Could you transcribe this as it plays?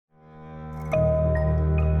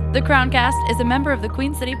The Crowncast is a member of the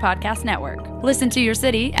Queen City Podcast Network. Listen to your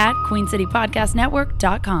city at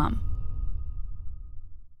queencitypodcastnetwork.com.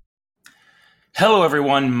 Hello,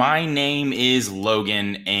 everyone. My name is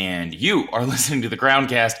Logan, and you are listening to The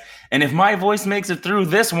Crowncast. And if my voice makes it through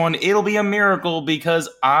this one, it'll be a miracle because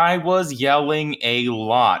I was yelling a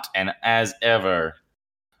lot. And as ever,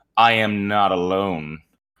 I am not alone.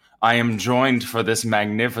 I am joined for this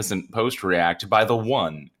magnificent post-react by the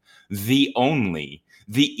one, the only,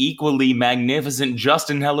 the equally magnificent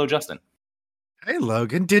Justin. Hello, Justin. Hey,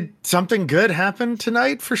 Logan. Did something good happen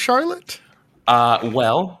tonight for Charlotte?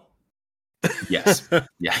 Well, yes.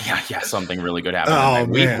 Yeah. Something really good happened. Oh,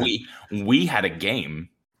 man. We had a game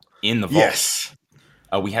in the vault. Yes.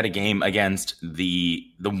 We had a game against the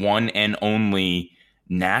one and only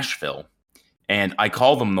Nashville. And I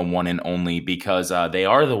call them the one and only because they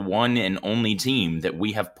are the one and only team that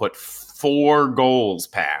we have put 4 goals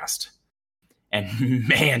past. And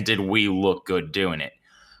man, did we look good doing it.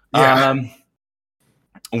 Yeah.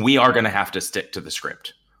 We are going to have to stick to the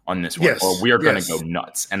script on this one, Yes. or we are going to go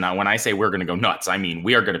nuts. And when I say we're going to go nuts, I mean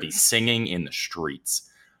we are going to be singing in the streets.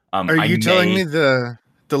 Are you telling me the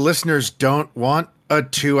listeners don't want a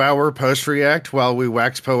 2-hour post-react while we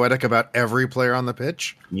wax poetic about every player on the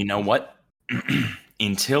pitch? You know what?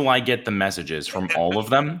 Until I get the messages from all of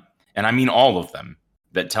them, and I mean all of them,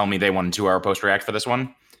 that tell me they want a 2-hour post-react for this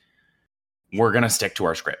one, we're going to stick to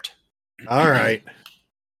our script. All right.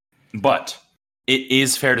 But it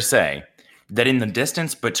is fair to say that in the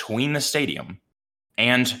distance between the stadium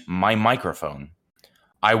and my microphone,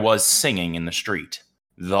 I was singing in the street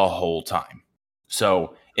the whole time.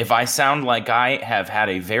 So if I sound like I have had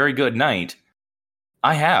a very good night,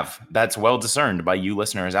 I have. That's well discerned by you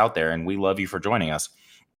listeners out there, and we love you for joining us.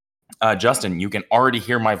 Justin, you can already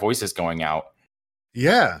hear my voices going out.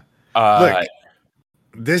 Yeah. Look,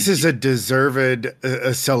 this is a deserved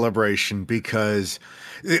celebration because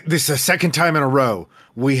this is the second time in a row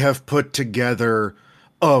we have put together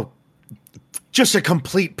just a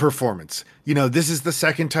complete performance. You know, this is the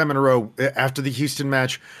second time in a row after the Houston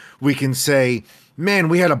match we can say, man,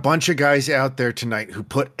 we had a bunch of guys out there tonight who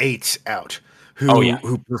put 8s out.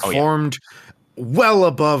 Who performed well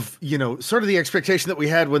above, sort of the expectation that we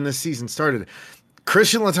had when this season started.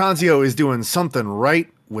 Christian Lattanzio is doing something right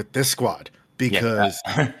with this squad because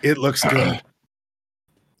it looks good.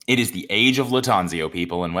 It is the age of Lattanzio,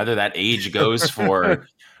 people, and whether that age goes for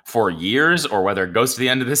years or whether it goes to the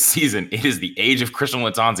end of this season, it is the age of Christian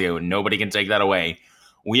Lattanzio, and nobody can take that away.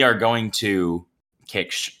 We are going to I'm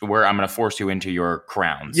going to force you into your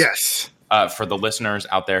crowns. Yes. For the listeners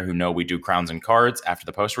out there who know we do crowns and cards after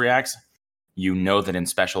the post reacts, you know that in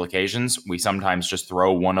special occasions, we sometimes just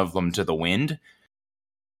throw one of them to the wind.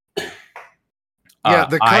 The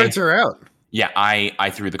cards are out. Yeah, I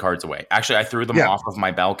threw the cards away. Actually, I threw them off of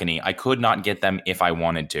my balcony. I could not get them if I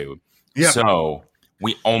wanted to. Yeah. So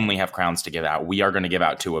we only have crowns to give out. We are going to give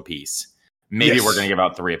out 2 apiece. Maybe we're going to give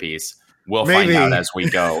out 3 apiece. We'll find out as we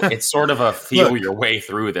go. It's sort of a feel your way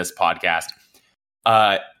through this podcast.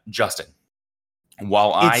 Justin,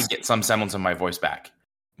 while I get some semblance of my voice back,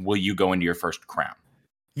 will you go into your first crown?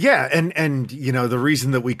 Yeah, and the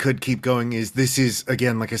reason that we could keep going is this is,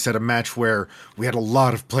 again, like I said, a match where we had a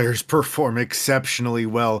lot of players perform exceptionally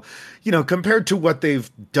well, compared to what they've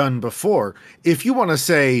done before. If you want to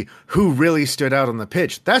say who really stood out on the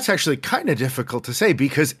pitch, that's actually kind of difficult to say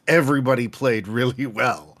because everybody played really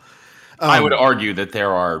well. I would argue that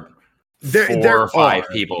there are 4 or 5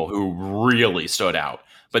 people who really stood out.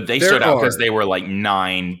 But they stood out because they were like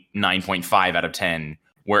 9.5 out of 10,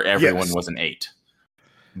 where everyone was an 8.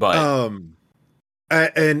 But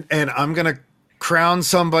and I'm gonna crown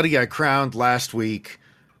somebody I crowned last week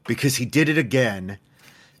because he did it again.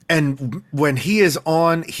 And when he is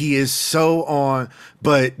on, he is so on.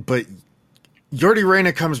 But Jordi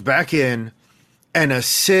Reyna comes back in and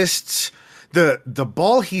assists. The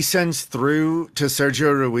ball he sends through to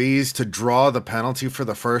Sergio Ruiz to draw the penalty for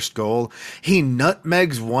the first goal, he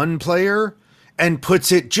nutmegs one player and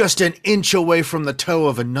puts it just an inch away from the toe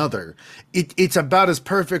of another. It's about as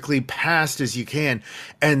perfectly passed as you can.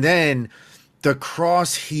 And then the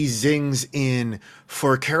cross he zings in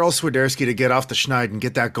for Karol Swiderski to get off the schneid and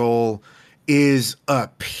get that goal is a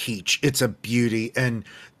peach. It's a beauty. And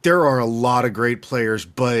there are a lot of great players,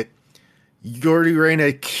 but Jordi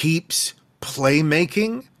Reyna keeps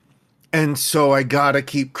playmaking, and so I gotta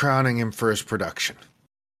keep crowning him for his production.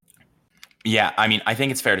 Yeah, I mean, I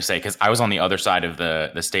think it's fair to say, because I was on the other side of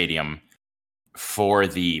the stadium for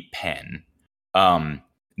the pen.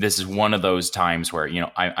 This is one of those times where,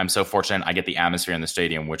 I'm so fortunate I get the atmosphere in the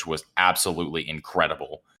stadium, which was absolutely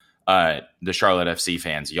incredible. The Charlotte FC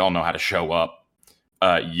fans, y'all know how to show up.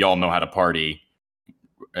 y'all know how to party.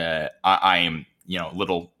 I am,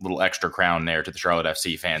 little extra crown there to the Charlotte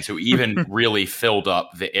FC fans who even really filled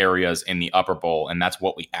up the areas in the upper bowl. And that's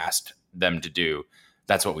what we asked them to do.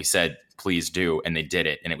 That's what we said, please do. And they did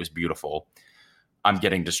it. And it was beautiful. I'm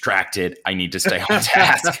getting distracted. I need to stay on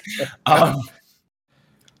task. I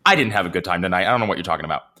didn't have a good time tonight. I don't know what you're talking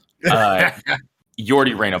about.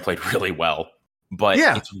 Yordi Reyna played really well. But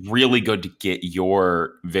it's really good to get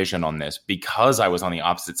your vision on this because I was on the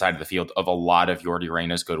opposite side of the field of a lot of Yordi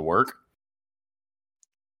Reyna's good work.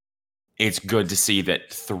 It's good to see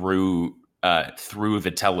that through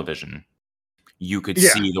the television, you could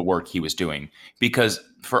see the work he was doing. Because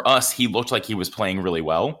for us, he looked like he was playing really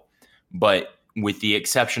well. But with the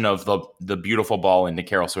exception of the beautiful ball into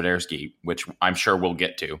Karol Swiderski, which I'm sure we'll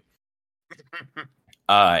get to,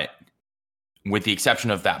 with the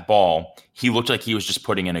exception of that ball, he looked like he was just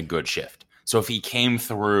putting in a good shift. So if he came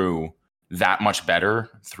through that much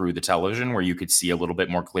better through the television where you could see a little bit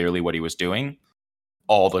more clearly what he was doing,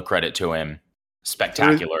 all the credit to him.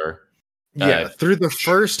 Spectacular. Through the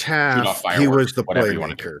first half, he was the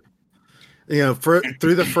playmaker.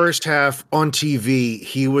 Through the first half on TV,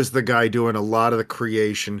 he was the guy doing a lot of the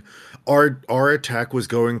creation. Our attack was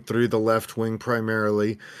going through the left wing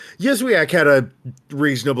primarily. Jezwiak had a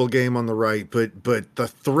reasonable game on the right, but the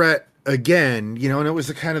threat again, and it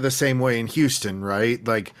was kind of the same way in Houston, right?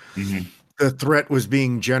 Like the threat was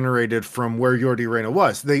being generated from where Yordi Reyna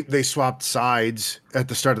was. They swapped sides at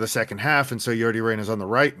the start of the second half, and so Yordi Reyna's on the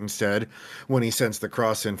right instead when he sends the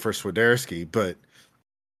cross in for Swiderski. But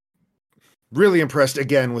really impressed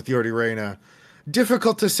again with Yordi Reyna.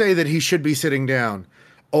 Difficult to say that he should be sitting down.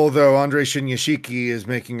 Although Andre Shinyashiki is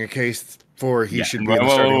making a case for he should be in the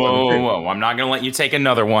starting lineup. Whoa. I'm not going to let you take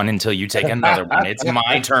another one until you take another one. It's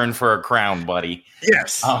my turn for a crown, buddy.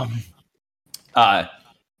 Yes.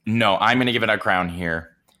 No, I'm going to give it a crown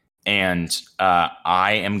here. And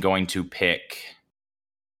I am going to pick...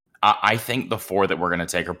 I think the four that we're going to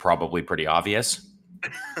take are probably pretty obvious.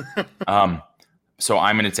 So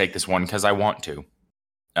I'm going to take this one because I want to.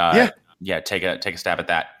 Take a stab at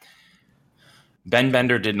that. Ben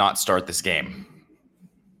Bender did not start this game.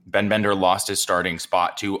 Ben Bender lost his starting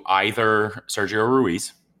spot to either Sergio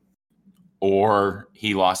Ruiz or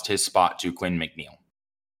he lost his spot to Quinn McNeil.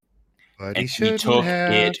 But and he took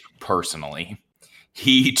it personally.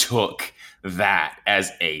 He took that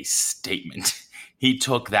as a statement. He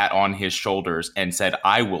took that on his shoulders and said,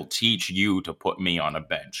 I will teach you to put me on a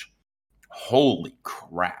bench. Holy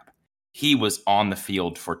crap. He was on the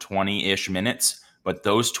field for 20-ish minutes, but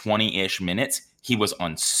those 20-ish minutes, he was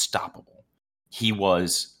unstoppable. He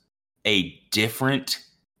was a different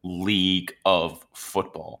league of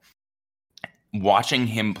football. Watching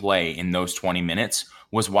him play in those 20 minutes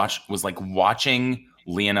was like watching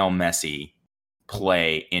Lionel Messi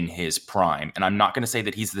play in his prime. And I'm not going to say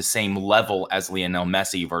that he's the same level as Lionel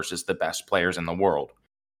Messi versus the best players in the world.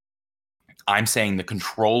 I'm saying the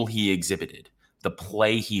control he exhibited, the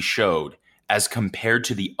play he showed, as compared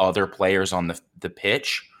to the other players on the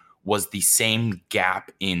pitch, was the same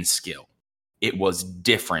gap in skill. It was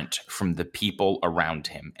different from the people around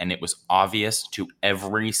him, and it was obvious to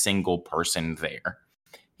every single person there.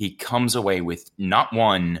 He comes away with not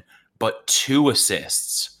one, but 2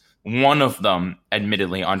 assists. One of them,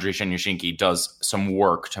 admittedly, Andre Shinyashiki does some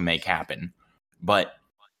work to make happen. But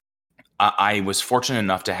I was fortunate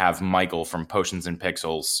enough to have Michael from Potions and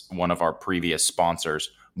Pixels, one of our previous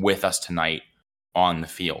sponsors, with us tonight on the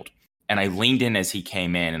field. And I leaned in as he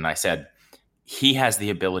came in and I said, he has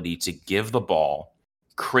the ability to give the ball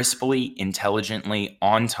crisply, intelligently,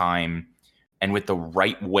 on time, and with the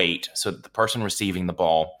right weight so that the person receiving the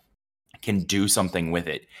ball can do something with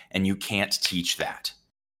it. And you can't teach that.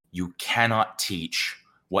 You cannot teach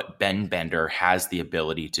what Ben Bender has the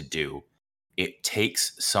ability to do. It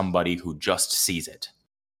takes somebody who just sees it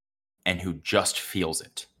and who just feels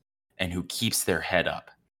it and who keeps their head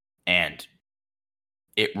up. And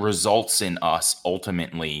it results in us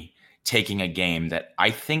ultimately taking a game that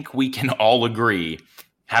I think we can all agree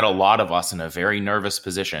had a lot of us in a very nervous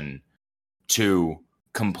position to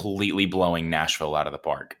completely blowing Nashville out of the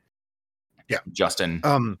park. Yeah. Justin.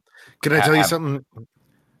 Can I tell you something?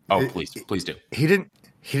 Oh, please do. He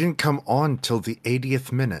didn't come on till the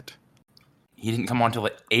 80th minute. He didn't come on till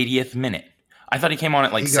the 80th minute. I thought he came on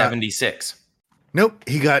at 76. Nope.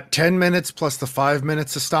 He got 10 minutes plus the 5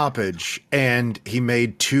 minutes of stoppage, and he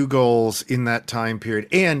made 2 goals in that time period.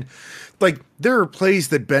 And there are plays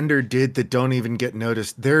that Bender did that don't even get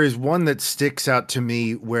noticed. There is one that sticks out to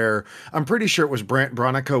me where I'm pretty sure it was Brant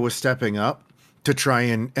Bronico was stepping up to try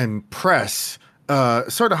and press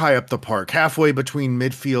sort of high up the park, halfway between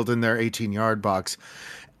midfield and their 18-yard box.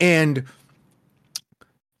 And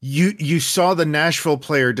you saw the Nashville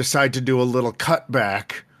player decide to do a little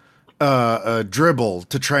cutback a dribble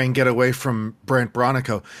to try and get away from Brant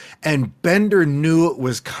Bronico. And Bender knew it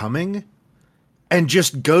was coming and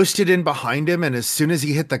just ghosted in behind him. And as soon as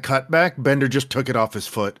he hit the cutback, Bender just took it off his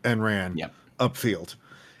foot and ran upfield.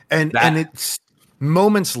 And it's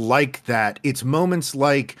moments like that. It's moments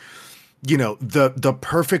like, the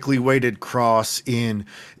perfectly weighted cross in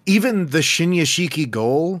even the Shinyashiki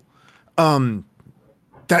goal.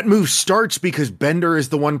 That move starts because Bender is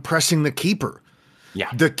the one pressing the keeper. Yeah.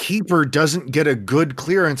 The keeper doesn't get a good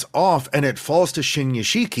clearance off, and it falls to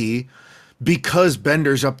Shinyashiki because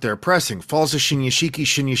Bender's up there pressing. Falls to Shinyashiki.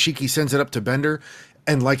 Shinyashiki sends it up to Bender.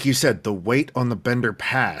 And like you said, the weight on the Bender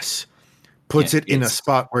pass puts it in a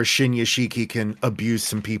spot where Shinyashiki can abuse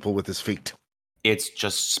some people with his feet. It's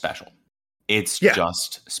just special. It's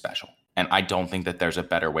just special. And I don't think that there's a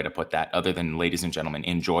better way to put that other than, ladies and gentlemen,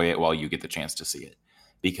 enjoy it while you get the chance to see it.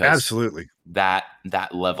 Because absolutely, that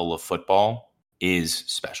level of football is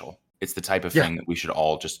special. It's the type of thing that we should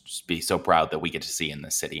all just be so proud that we get to see in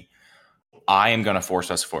this city. I am going to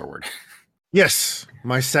force us forward. Yes,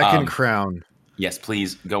 my second crown. Yes,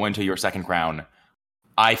 please go into your second crown.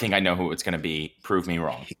 I think I know who it's going to be. Prove me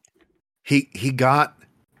wrong. He got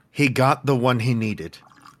the one he needed.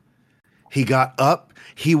 He got up.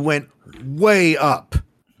 He went way up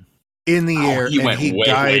in the air, and he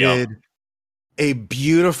guided a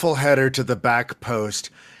beautiful header to the back post.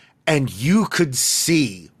 And you could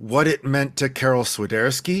see what it meant to Karol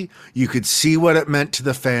Swiderski. You could see what it meant to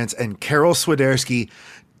the fans. And Karol Swiderski,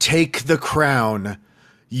 take the crown,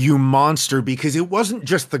 you monster, because it wasn't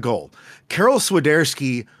just the goal. Karol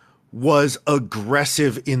Swiderski was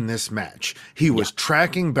aggressive in this match. He was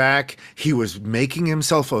tracking back. He was making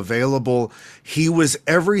himself available. He was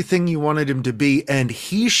everything you wanted him to be. And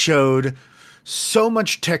he showed so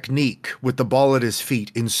much technique with the ball at his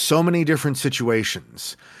feet in so many different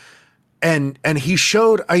situations. And he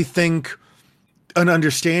showed, I think, an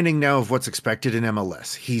understanding now of what's expected in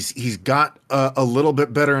MLS. He's got a little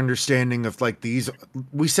bit better understanding of like these.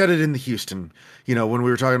 We said it in the Houston, when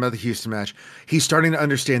we were talking about the Houston match. He's starting to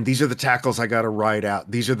understand these are the tackles I got to ride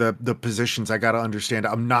out. These are the positions I got to understand.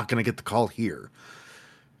 I'm not going to get the call here.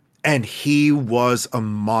 And he was a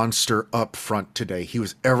monster up front today. He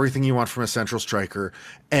was everything you want from a central striker.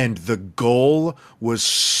 And the goal was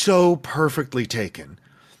so perfectly taken.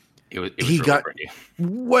 He really got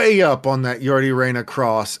way up on that Yardi Reyna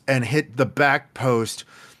cross and hit the back post.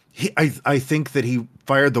 I think that he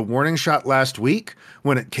fired the warning shot last week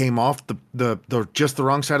when it came off the just the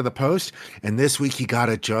wrong side of the post. And this week he got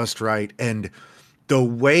it just right. And the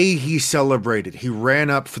way he celebrated, he ran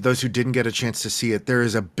up, for those who didn't get a chance to see it, there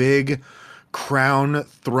is a big crown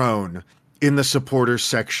throne in the supporters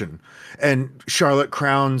section. And Charlotte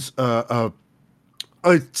crowns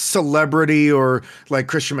a celebrity, or like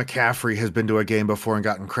Christian McCaffrey has been to a game before and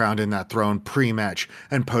gotten crowned in that throne pre-match,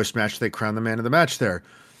 and post-match they crown the man of the match there.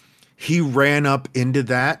 He ran up into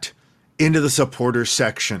the supporters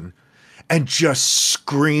section and just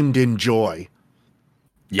screamed in joy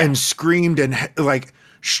and screamed and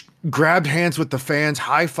grabbed hands with the fans,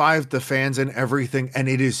 high-fived the fans and everything. And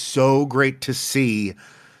it is so great to see,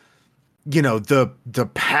 the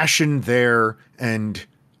passion there, and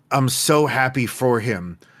I'm so happy for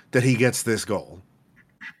him that he gets this goal.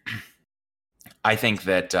 I think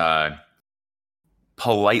that,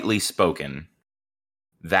 politely spoken,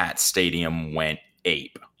 that stadium went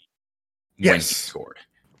ape when he scored.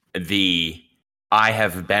 I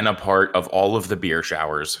have been a part of all of the beer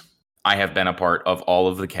showers. I have been a part of all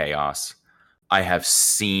of the chaos. I have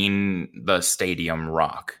seen the stadium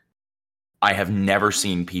rock. I have never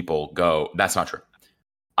seen people go. That's not true.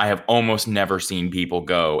 I have almost never seen people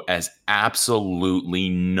go as absolutely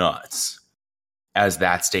nuts as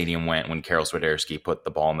that stadium went when Karol Swiderski put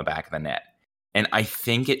the ball in the back of the net. And I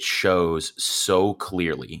think it shows so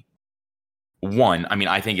clearly. One,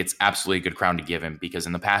 I think it's absolutely a good crown to give him, because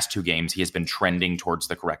in the past 2 games, he has been trending towards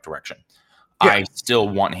the correct direction. Yeah. I still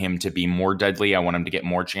want him to be more deadly. I want him to get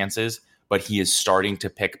more chances, but he is starting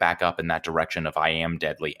to pick back up in that direction of I am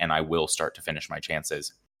deadly and I will start to finish my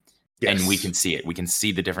chances. Yes. And we can see it. We can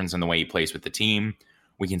see the difference in the way he plays with the team.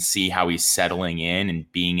 We can see how he's settling in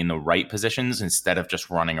and being in the right positions instead of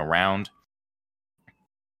just running around.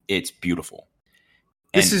 It's beautiful.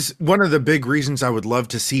 This is one of the big reasons I would love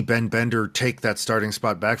to see Ben Bender take that starting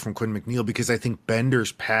spot back from Quinn McNeil, because I think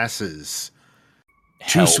Bender's passes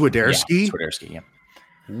to Swiderski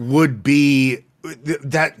would be,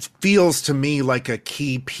 that feels to me like a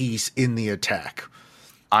key piece in the attack.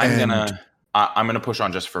 I'm gonna I'm going to push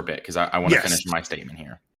on just for a bit because I want to Yes. finish my statement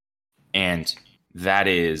here. And that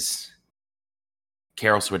is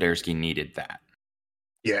Karol Swiderski needed that.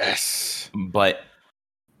 Yes. But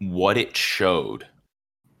what it showed,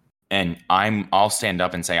 and I'll stand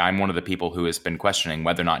up and say I'm one of the people who has been questioning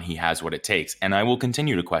whether or not he has what it takes. And I will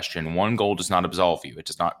continue to question. One goal does not absolve you. It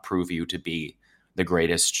does not prove you to be the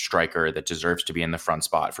greatest striker that deserves to be in the front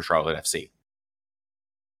spot for Charlotte FC.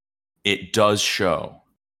 It does show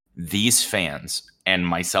these fans, and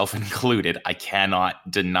myself included, I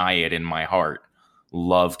cannot deny it in my heart,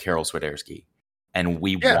 love Karol Swiderski. And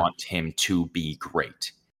we want him to be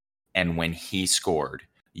great. And when he scored,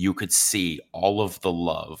 you could see all of the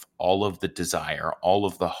love, all of the desire, all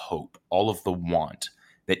of the hope, all of the want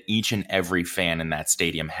that each and every fan in that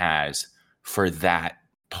stadium has for that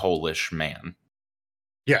Polish man.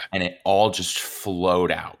 Yeah. And it all just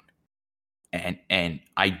flowed out. And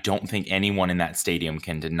I don't think anyone in that stadium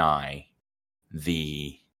can deny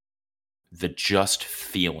the just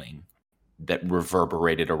feeling that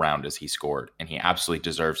reverberated around as he scored. And he absolutely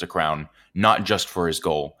deserves a crown, not just for his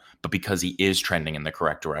goal, but because he is trending in the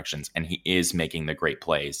correct directions and he is making the great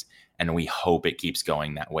plays. And we hope it keeps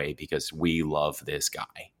going that way because we love this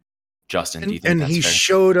guy. Justin, do you think that's fair?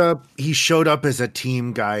 He showed up as a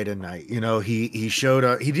team guy tonight. You know, he showed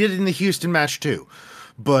up. He did it in the Houston match too.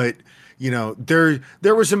 But you know, there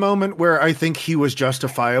was a moment where I think he was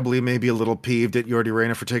justifiably maybe a little peeved at Jordi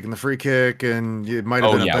Reyna for taking the free kick, and it might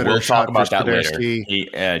have been a better we'll shot talk about for that later.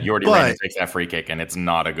 Swiderski. Jordi Reyna takes that free kick, and it's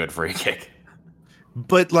not a good free kick.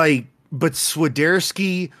 But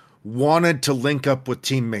Swiderski wanted to link up with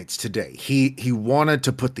teammates today. He wanted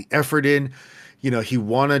to put the effort in. You know, he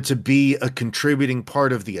wanted to be a contributing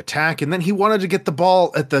part of the attack, and then he wanted to get the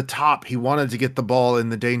ball at the top. He wanted to get the ball in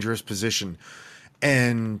the dangerous position,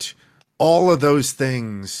 and all of those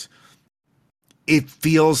things, it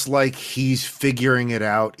feels like he's figuring it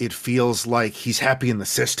out. It feels like he's happy in the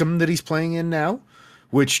system that he's playing in now,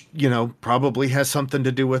 which, you know, probably has something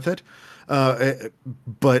to do with it.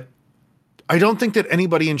 But I don't think that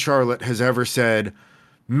anybody in Charlotte has ever said,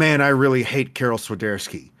 man, I really hate Karol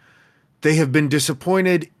Swiderski. They have been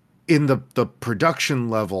disappointed in the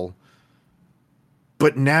production level.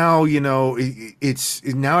 But now, you know,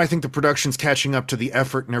 now I think the production's catching up to the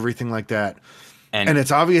effort and everything like that. And it's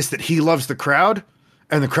obvious that he loves the crowd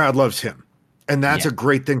and the crowd loves him. And that's a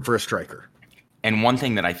great thing for a striker. And one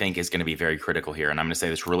thing that I think is going to be very critical here, and I'm going to say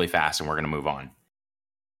this really fast and we're going to move on.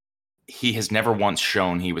 He has never once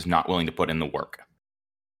shown he was not willing to put in the work.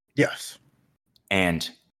 Yes. And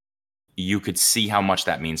you could see how much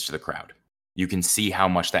that means to the crowd. You can see how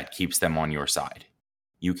much that keeps them on your side.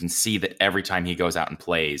 You can see that every time he goes out and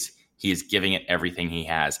plays, he is giving it everything he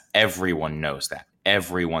has. Everyone knows that.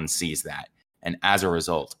 Everyone sees that. And as a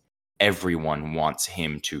result, everyone wants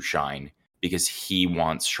him to shine because he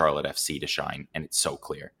wants Charlotte FC to shine. And it's so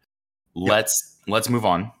clear. Yep. Let's move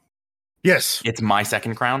on. Yes. It's my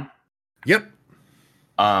second crown. Yep.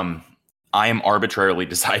 I am arbitrarily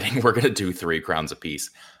deciding we're going to do 3 crowns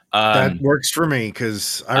apiece. That works for me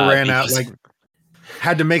because I ran out,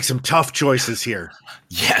 had to make some tough choices here.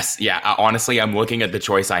 Yes. Yeah. Honestly, I'm looking at the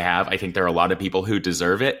choice I have. I think there are a lot of people who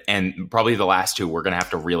deserve it. And probably the last 2 we're going to have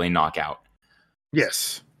to really knock out.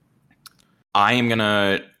 Yes. I am going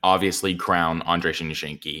to obviously crown Andrei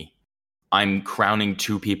Shinyashenki. I'm crowning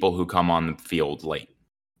 2 people who come on the field late.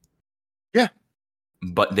 Yeah.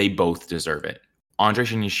 But they both deserve it. Andrei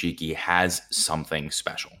Shinyashenki has something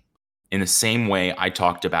special. In the same way I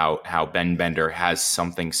talked about how Ben Bender has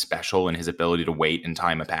something special in his ability to wait and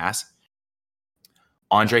time a pass,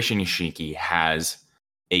 Andrei Shinyashenki has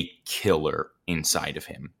a killer inside of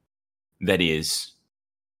him that is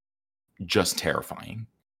just terrifying.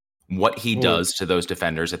 What he does to those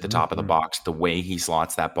defenders at the top of the box, the way he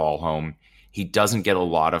slots that ball home, he doesn't get a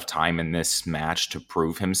lot of time in this match to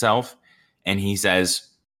prove himself. And he says,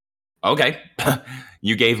 okay,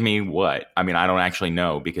 you gave me what? I mean, I don't actually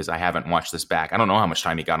know because I haven't watched this back. I don't know how much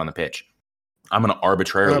time he got on the pitch. I'm going to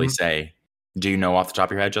arbitrarily say, do you know off the top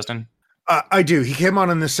of your head, Justin? I do. He came on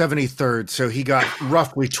in the 73rd, so he got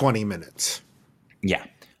roughly 20 minutes. Yeah.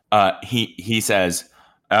 He says,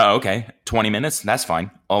 okay, 20 minutes, that's fine.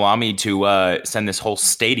 Allow me to send this whole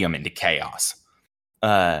stadium into chaos.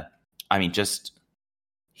 I mean,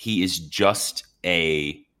 he is just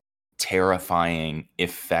a terrifying,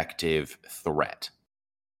 effective threat.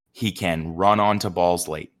 He can run onto balls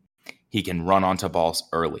late. He can run onto balls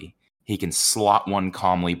early. He can slot one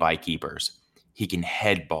calmly by keepers. He can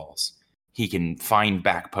head balls. He can find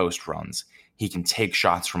back post runs. He can take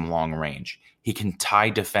shots from long range. He can tie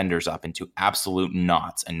defenders up into absolute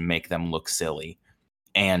knots and make them look silly.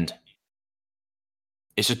 And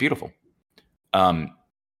it's just beautiful. When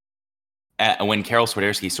Karol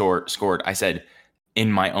Swiderski scored, I said,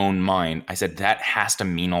 in my own mind, I said, that has to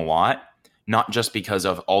mean a lot, not just because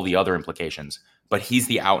of all the other implications, but he's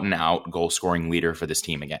the out-and-out goal-scoring leader for this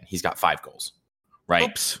team again. He's got 5 goals, right?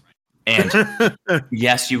 Oops. And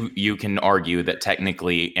yes, you can argue that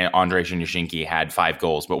technically Andrei Shinyashinki had 5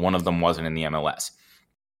 goals, but one of them wasn't in the MLS.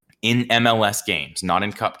 In MLS games, not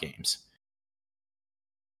in cup games,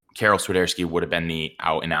 Karol Swiderski would have been the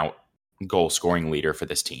out-and-out goal-scoring leader for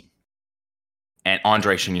this team. And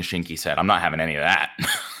Andrei Shinyashinki said, I'm not having any of that.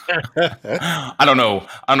 I don't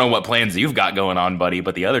know what plans you've got going on, buddy,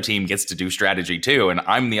 but the other team gets to do strategy too, and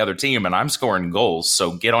I'm the other team, and I'm scoring goals,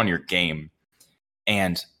 so get on your game.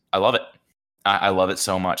 And I love it. I love it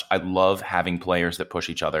so much. I love having players that push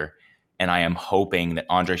each other, and I am hoping that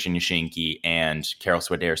Andrei Shinyashinki and Karol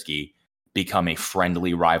Swiderski become a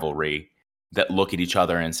friendly rivalry that look at each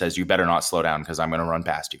other and says, you better not slow down because I'm going to run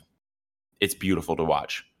past you. It's beautiful to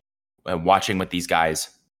watch. Watching what these guys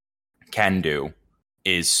can do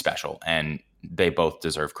is special, and they both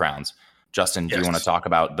deserve crowns. Justin, do you want to talk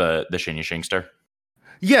about the Shinya Shinkster?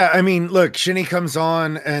 Yeah, I mean, look, Shinny comes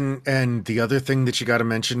on, and the other thing that you got to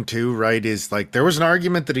mention too, right, is like there was an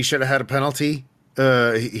argument that he should have had a penalty.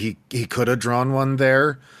 He could have drawn one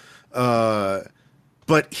there,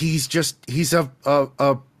 but he's a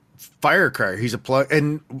firecracker. He's a plug,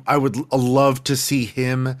 and I would love to see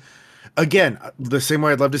him. Again, the same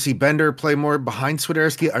way I'd love to see Bender play more behind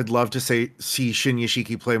Swiderski, I'd love to see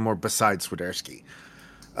Shinyashiki play more beside Swiderski.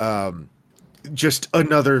 Just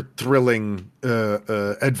another thrilling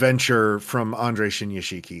adventure from Andrei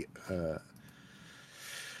Shinyashiki.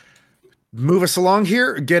 Move us along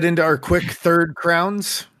here. Get into our quick third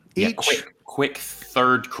crowns each. Yeah, quick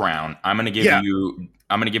third crown. I'm gonna give you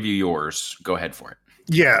yours. Go ahead for it.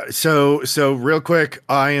 Yeah. So real quick,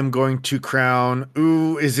 I am going to crown.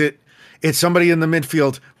 It's somebody in the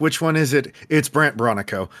midfield. Which one is it? It's Brandt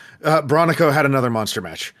Bronico. Bronico had another monster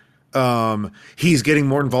match. He's getting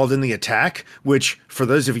more involved in the attack, which for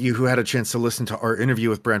those of you who had a chance to listen to our interview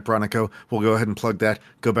with Brandt Bronico, we'll go ahead and plug that.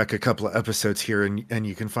 Go back a couple of episodes here and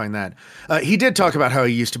you can find that. He did talk about how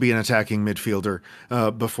he used to be an attacking midfielder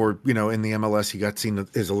before, in the MLS, he got seen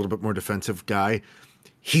as a little bit more defensive guy.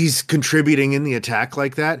 He's contributing in the attack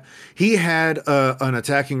like that. He had an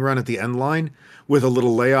attacking run at the end line with a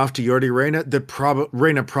little layoff to Jordi Reyna that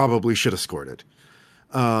Reyna probably should have scored it.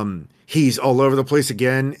 He's all over the place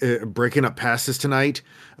again, breaking up passes tonight,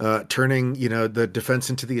 turning, the defense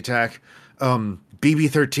into the attack.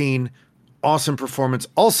 BB13, awesome performance.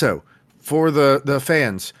 Also, for the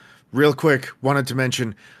fans, real quick, wanted to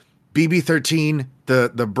mention BB13,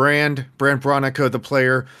 the Brandt Bronico, the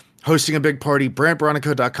player, hosting a big party,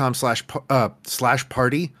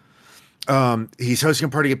 brandtbronico.com/party. He's hosting a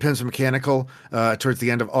party at Pim's Mechanical towards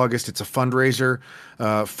the end of August. It's a fundraiser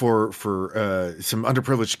for some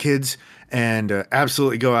underprivileged kids, and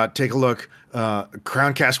absolutely go out, take a look.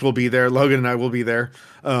 Crowncast will be there. Logan and I will be there.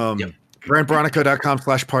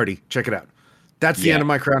 brandtbronico.com/party. Check it out. That's the end of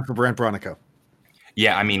my crown for Brandt Bronico.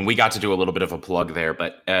 Yeah, I mean, we got to do a little bit of a plug there,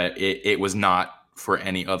 but it was not for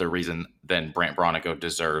any other reason than Brandt Bronico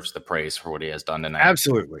deserves the praise for what he has done tonight.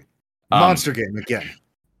 Absolutely. Monster game again.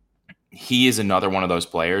 He is another one of those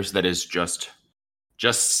players that is just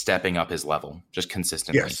stepping up his level, just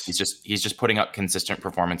consistently. Yes. He's just putting up consistent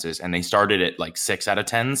performances, and they started at like 6 out of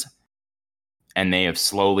 10s, and they have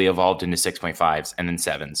slowly evolved into 6.5s and then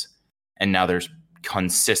 7s, and now there's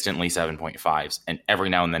consistently 7.5s, and every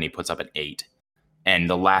now and then he puts up an 8. And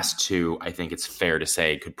the last 2, I think it's fair to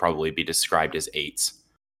say, could probably be described as 8s.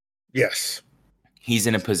 Yes. He's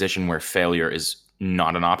in a position where failure is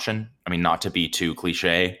not an option. I mean, not to be too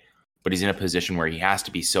cliche, but he's in a position where he has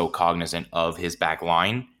to be so cognizant of his back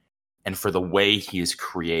line. And for the way he is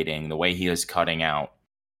creating, the way he is cutting out,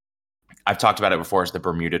 I've talked about it before as the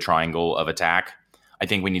Bermuda Triangle of attack. I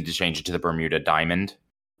think we need to change it to the Bermuda Diamond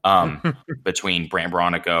between Brandt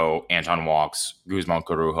Bronico, Anton Walks, Guzman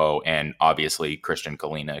Corujo, and obviously Christian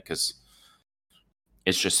Kalina, because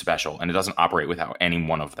it's just special. And it doesn't operate without any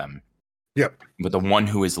one of them. Yep. But the one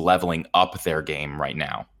who is leveling up their game right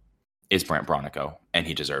now is Brandt Bronico, and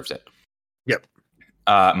he deserves it. Yep.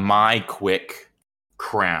 My quick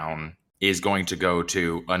crown is going to go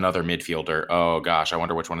to another midfielder. Oh, gosh, I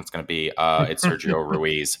wonder which one it's going to be. It's Sergio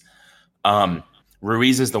Ruiz.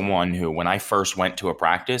 Ruiz is the one who, when I first went to a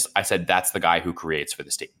practice, I said, that's the guy who creates for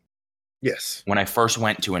this team. Yes. When I first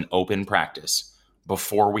went to an open practice,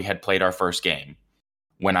 before we had played our first game,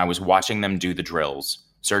 when I was watching them do the drills,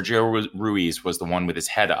 Sergio Ruiz was the one with his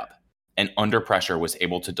head up and under pressure was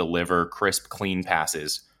able to deliver crisp, clean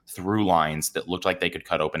passes through lines that looked like they could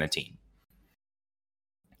cut open a team.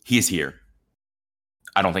 He is here.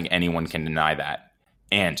 I don't think anyone can deny that.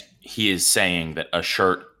 And he is saying that a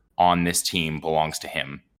shirt on this team belongs to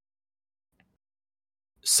him.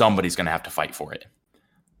 Somebody's going to have to fight for it.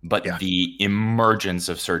 But the emergence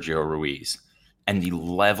of Sergio Ruiz and the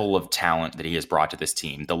level of talent that he has brought to this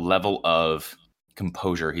team, the level of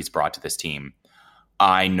composure he's brought to this team,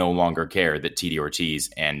 I no longer care that Titi Ortiz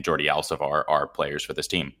and Jordi Alcivar are players for this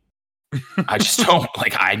team. I just don't.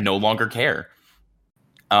 I no longer care.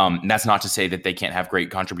 That's not to say that they can't have great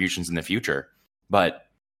contributions in the future, but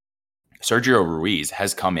Sergio Ruiz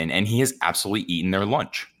has come in and he has absolutely eaten their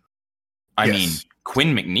lunch. I mean,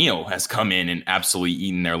 Quinn McNeil has come in and absolutely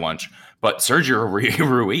eaten their lunch, but Sergio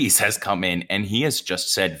Ruiz has come in and he has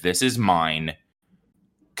just said, "This is mine.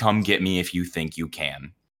 Come get me if you think you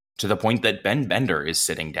can." To the point that Ben Bender is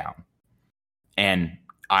sitting down. And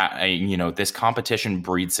this competition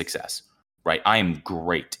breeds success, right? I am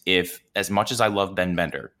great. If, as much as I love Ben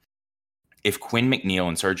Bender, if Quinn McNeil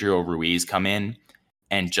and Sergio Ruiz come in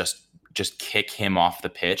and just kick him off the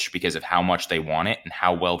pitch because of how much they want it and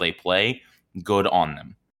how well they play, good on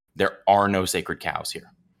them. There are no sacred cows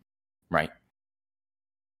here, right?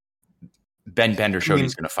 Ben Bender showed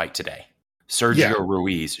he's going to fight today. Sergio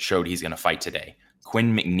Ruiz showed he's going to fight today.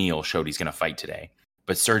 Quinn McNeil showed he's going to fight today.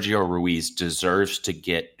 But Sergio Ruiz deserves to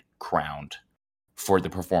get crowned for the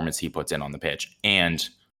performance he puts in on the pitch. And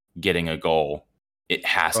getting a goal, it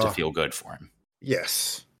has to feel good for him.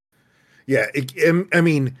 Yes. Yeah,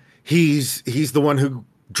 he's the one who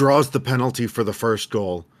draws the penalty for the first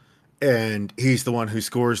goal. And he's the one who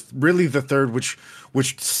scores really the third, which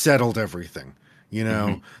settled everything.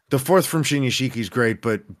 The fourth from Shinyashiki is great,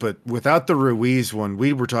 but without the Ruiz one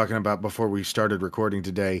we were talking about before we started recording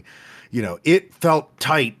today, it felt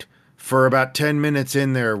tight for about 10 minutes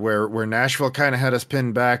in there where Nashville kind of had us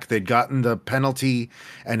pinned back. They'd gotten the penalty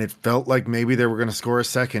and it felt like maybe they were going to score a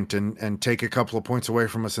second and take a couple of points away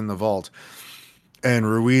from us in the vault. And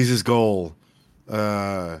Ruiz's goal, we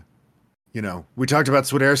talked about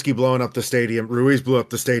Swiderski blowing up the stadium. Ruiz blew up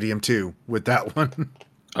the stadium too with that one.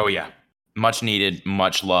 Oh yeah. Much needed,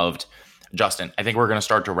 much loved. Justin, I think we're going to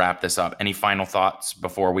start to wrap this up. Any final thoughts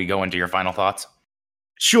before we go into your final thoughts?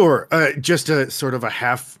 Sure. Just a sort of a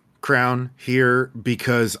half crown here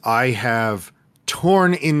because I have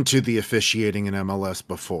torn into the officiating in MLS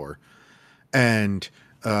before. And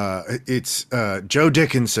it's Joe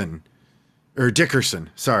Dickerson,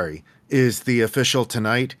 is the official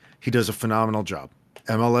tonight. He does a phenomenal job.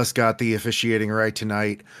 MLS got the officiating right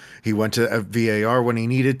tonight. He went to VAR when he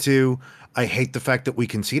needed to. I hate the fact that we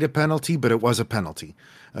conceded a penalty, but it was a penalty.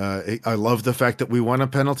 I love the fact that we won a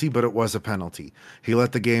penalty, but it was a penalty. He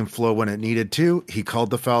let the game flow when it needed to. He called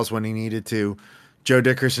the fouls when he needed to. Joe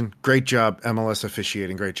Dickerson, great job. MLS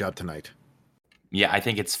officiating, great job tonight. Yeah, I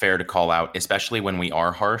think it's fair to call out, especially when we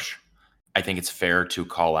are harsh. I think it's fair to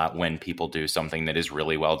call out when people do something that is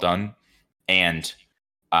really well done. And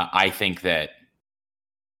I think that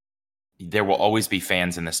there will always be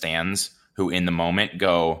fans in the stands who in the moment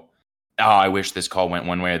go, "Oh, I wish this call went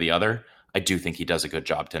one way or the other." I do think he does a good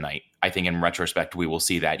job tonight. I think in retrospect, we will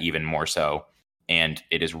see that even more so. And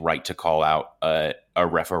it is right to call out a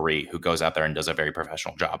referee who goes out there and does a very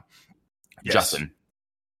professional job. Yes. Justin,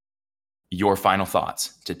 your final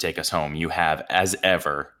thoughts to take us home. You have, as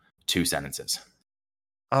ever, 2 sentences.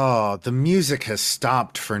 Oh, the music has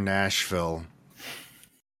stopped for Nashville.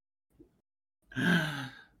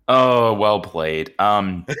 Oh, well played.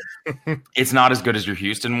 It's not as good as your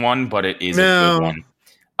Houston one, but it is a good one.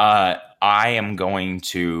 I am going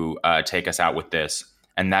to take us out with this,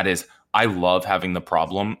 and that is, I love having the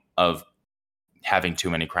problem of having too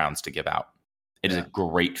many crowns to give out. It is a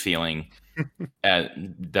great feeling.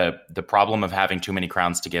 The problem of having too many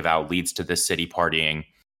crowns to give out leads to this city partying,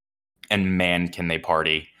 and man, can they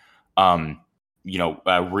party.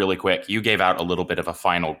 Really quick, you gave out a little bit of a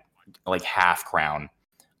final, half crown.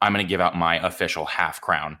 I'm going to give out my official half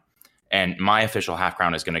crown, and my official half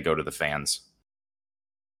crown is going to go to the fans.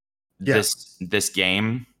 Yeah. This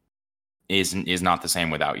game is not the same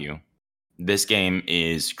without you. This game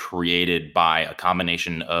is created by a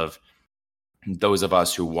combination of those of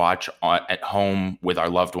us who watch at home with our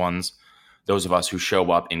loved ones, those of us who show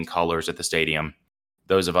up in colors at the stadium,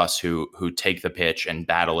 those of us who take the pitch and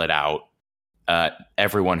battle it out,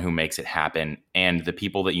 everyone who makes it happen, and the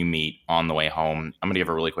people that you meet on the way home. I'm going to give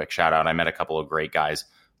a really quick shout out. I met a couple of great guys,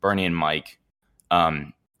 Bernie and Mike,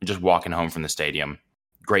 just walking home from the stadium.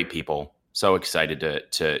 Great people. So excited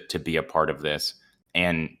to be a part of this.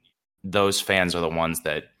 And those fans are the ones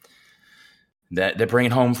that bring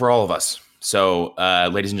it home for all of us. So,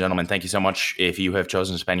 ladies and gentlemen, thank you so much. If you have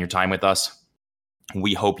chosen to spend your time with us,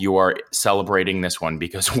 We hope you are celebrating this one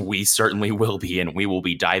because we certainly will be, and we will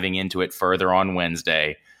be diving into it further on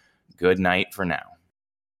Wednesday. Good night for now.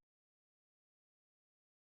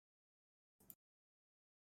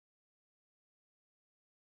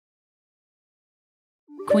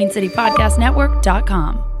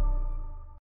 QueenCityPodcastNetwork.com